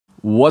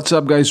What's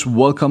up guys,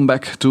 welcome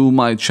back to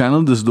my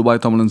channel. This is Dubai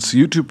Tamizhan's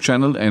YouTube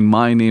channel and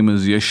my name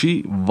is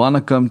Yashi.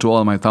 Vanakkam to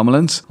all my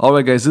Tamizhans.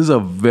 Alright guys, this is a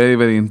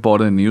very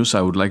important news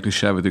I would like to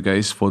share with you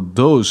guys. For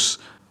those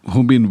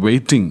who've been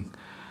waiting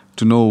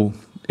to know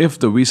if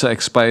the visa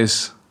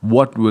expires,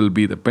 what will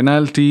be the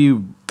penalty,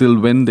 till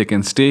when they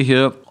can stay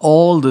here,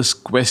 all these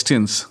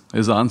questions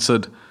is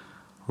answered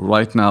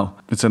right now.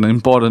 It's an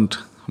important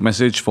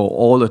message for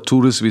all the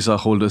tourist visa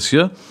holders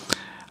here.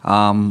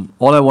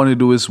 All I want to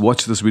do is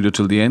watch this video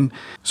till the end.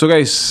 So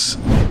guys,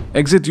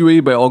 exit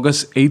UAE by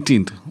August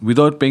 18th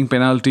without paying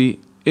penalty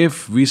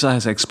if visa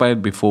has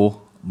expired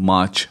before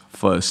March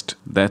 1st.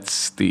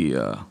 That's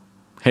the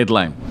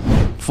headline.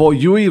 For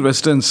UAE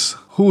residents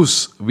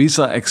whose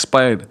visa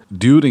expired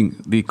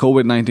during the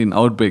COVID-19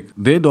 outbreak,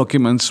 their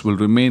documents will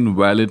remain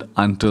valid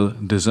until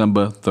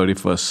December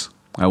 31st.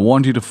 I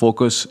want you to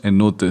focus and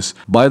note this.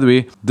 By the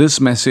way, this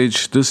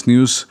message, this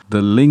news,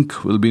 the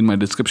link will be in my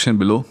description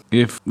below.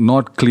 If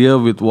not clear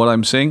with what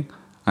I'm saying,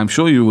 I'm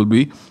sure you will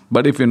be.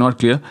 But if you're not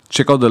clear,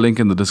 check out the link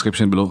in the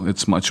description below.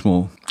 It's much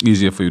more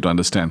easier for you to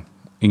understand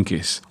in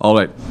case.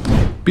 Alright.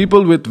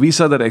 People with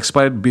visa that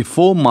expired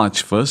before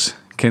March 1st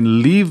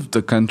can leave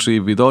the country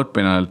without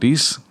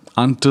penalties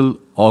until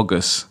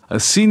August, a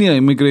senior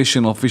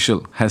immigration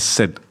official has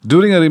said.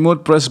 During a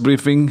remote press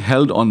briefing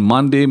held on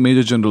Monday,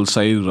 Major General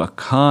Saeed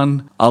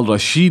Rakhan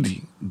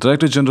Al-Rashidi,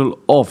 Director General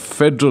of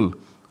Federal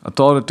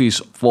Authorities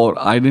for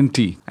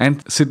Identity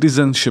and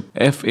Citizenship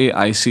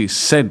 (FAIC),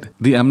 said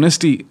the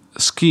amnesty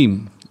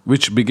scheme,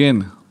 which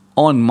began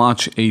on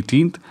March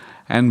 18th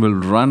and will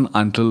run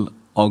until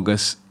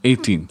August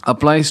 18,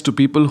 applies to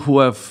people who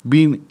have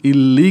been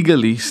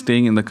illegally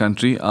staying in the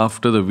country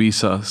after the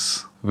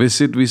visas,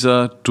 visit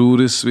visa,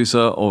 tourist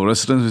visa or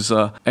residence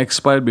visa,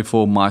 expired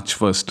before March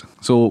 1st.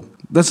 So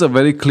that's a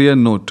very clear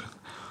note.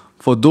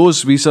 For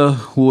those visa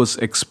who was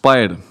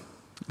expired,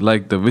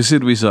 like the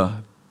visit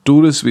visa,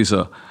 tourist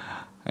visa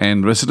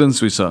and residence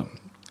visa,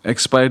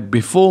 expired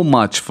before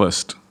March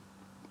 1st,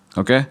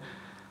 okay,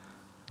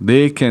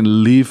 they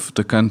can leave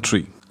the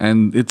country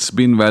and it's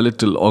been valid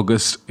till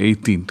August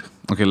 18th.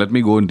 Okay, let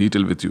me go in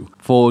detail with you.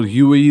 For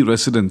UAE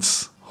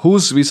residents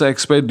whose visa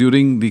expired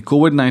during the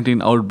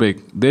COVID-19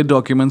 outbreak, their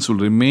documents will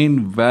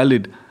remain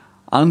valid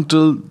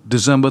until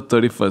December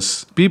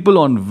 31st. People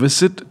on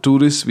visit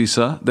tourist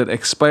visa that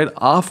expired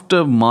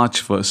after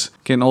March 1st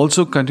can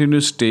also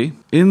continue to stay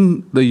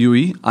in the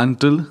UAE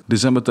until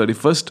December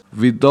 31st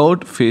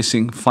without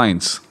facing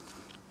fines.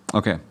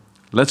 Okay,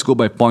 let's go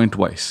by point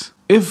wise.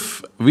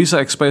 If visa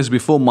expires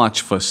before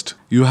March 1st,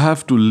 you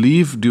have to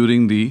leave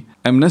during the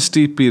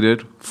amnesty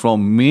period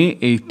from May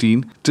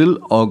 18 till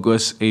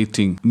August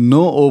 18.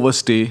 No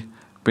overstay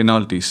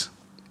penalties.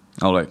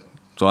 Alright,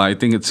 so I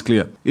think it's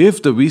clear.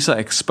 If the visa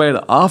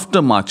expired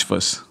after March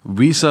 1st,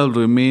 visa will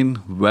remain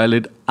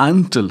valid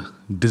until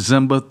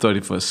December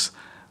 31st.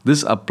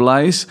 This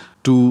applies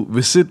to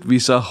visit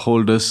visa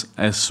holders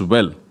as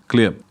well.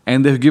 Clear.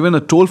 And they've given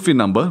a toll-free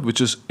number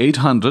which is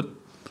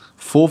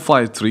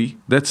 800-453.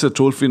 That's a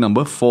toll-free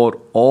number for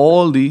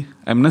all the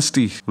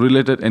amnesty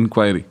related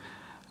inquiry.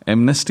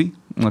 Amnesty?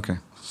 Okay.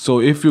 So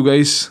if you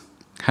guys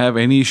have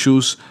any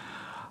issues,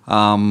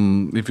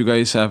 if you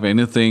guys have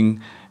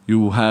anything,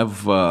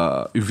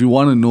 if you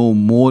want to know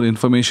more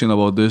information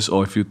about this,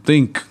 or if you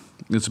think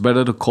it's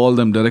better to call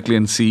them directly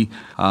and see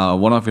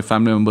one of your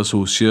family members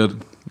who's here,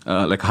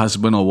 like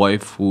husband or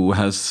wife who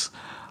has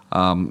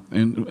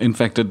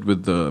infected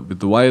with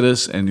the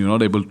virus and you're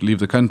not able to leave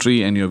the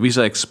country and your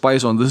visa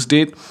expires on this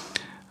date,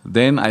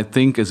 then I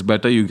think it's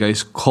better you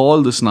guys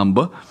call this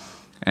number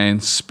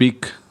and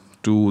speak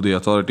to the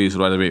authorities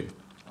right away.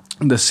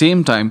 At the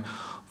same time,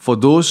 for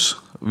those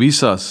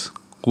visas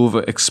who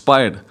have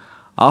expired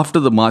after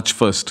the March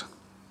 1st,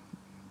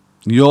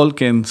 you all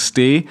can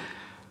stay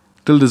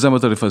till December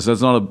 31st.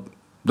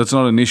 That's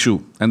not an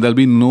issue, and there'll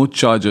be no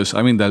charges.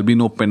 I mean, there'll be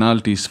no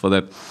penalties for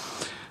that.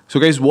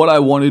 So guys, what I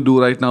want to do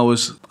right now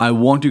is I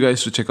want you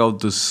guys to check out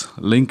this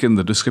link in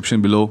the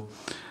description below.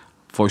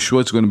 For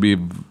sure, it's going to be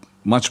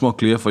much more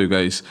clear for you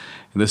guys.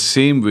 In the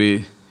same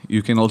way,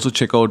 you can also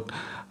check out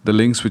the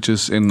links which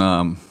is in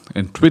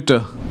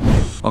Twitter.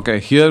 Okay,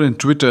 here in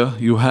Twitter,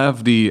 you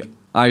have the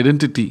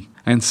Identity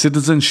and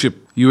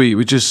Citizenship UAE,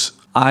 which is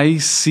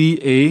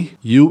ICA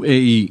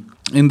UAE.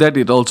 In that,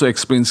 it also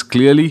explains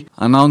clearly,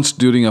 announced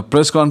during a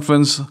press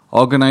conference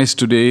organized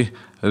today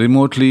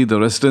remotely, the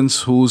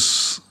residents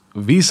whose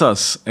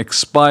visas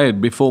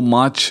expired before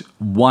March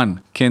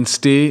 1 can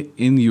stay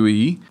in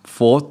UAE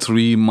for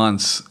 3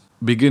 months,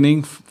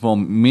 beginning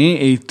from May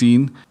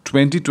 18,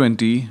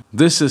 2020.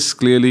 This has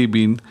clearly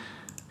been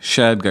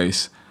shared,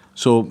 guys.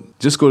 So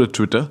just go to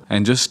Twitter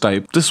and just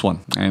type this one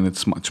and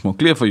it's much more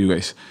clear for you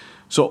guys.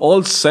 So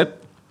all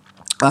set.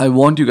 I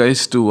want you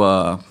guys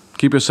to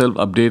keep yourself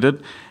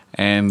updated,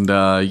 and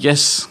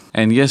yes,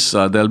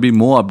 there'll be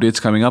more updates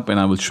coming up and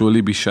I will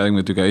surely be sharing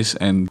with you guys.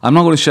 And I'm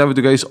not going to share with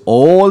you guys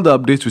all the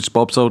updates which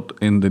pops out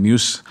in the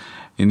news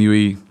in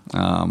UAE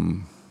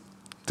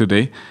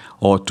today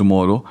or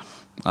tomorrow.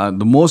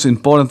 The most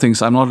important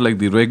things, I'm not like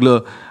the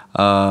regular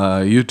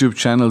YouTube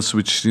channels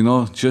which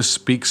just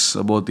speaks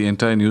about the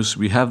entire news.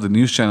 We have the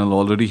news channel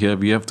already here.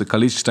 We have the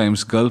Khalij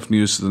Times, Gulf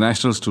News, the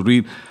Nationals to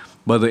read.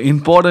 But the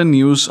important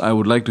news I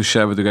would like to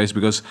share with you guys,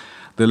 because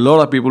there are a lot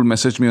of people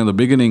messaged me on the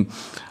beginning,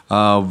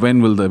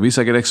 when will the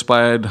visa get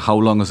expired, how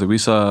long is the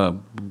visa,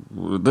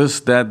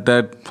 this,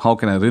 that, how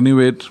can I renew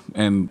it,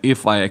 and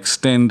if I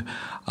extend,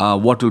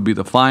 what will be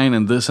the fine,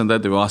 and this and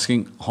that. They were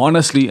asking.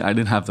 Honestly, I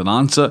didn't have an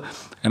answer,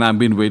 and I've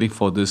been waiting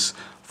for this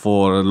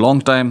for a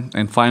long time,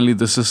 and finally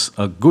this is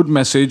a good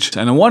message,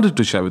 and I wanted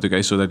to share with you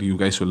guys so that you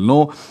guys will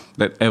know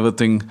that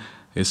everything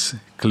is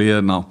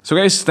clear now. So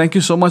guys, thank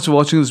you so much for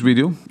watching this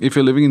video. If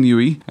you're living in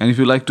UAE and if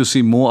you'd like to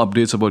see more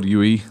updates about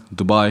UAE,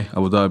 Dubai,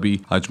 Abu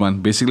Dhabi,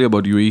 Ajman, basically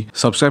about UAE,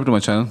 subscribe to my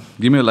channel.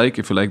 Give me a like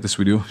if you like this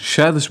video.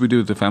 Share this video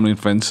with your family and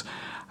friends.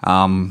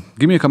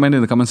 Give me a comment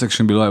in the comment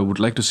section below. I would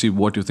like to see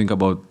what you think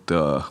about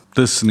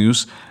this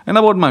news and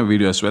about my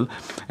video as well.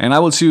 And I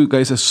will see you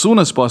guys as soon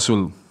as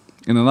possible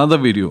in another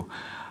video.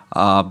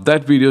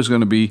 That video is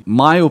going to be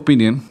my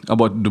opinion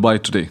about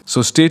Dubai today.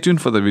 So stay tuned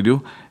for the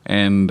video,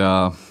 and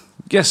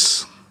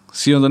yes,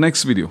 see you on the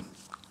next video.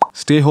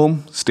 Stay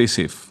home, stay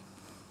safe.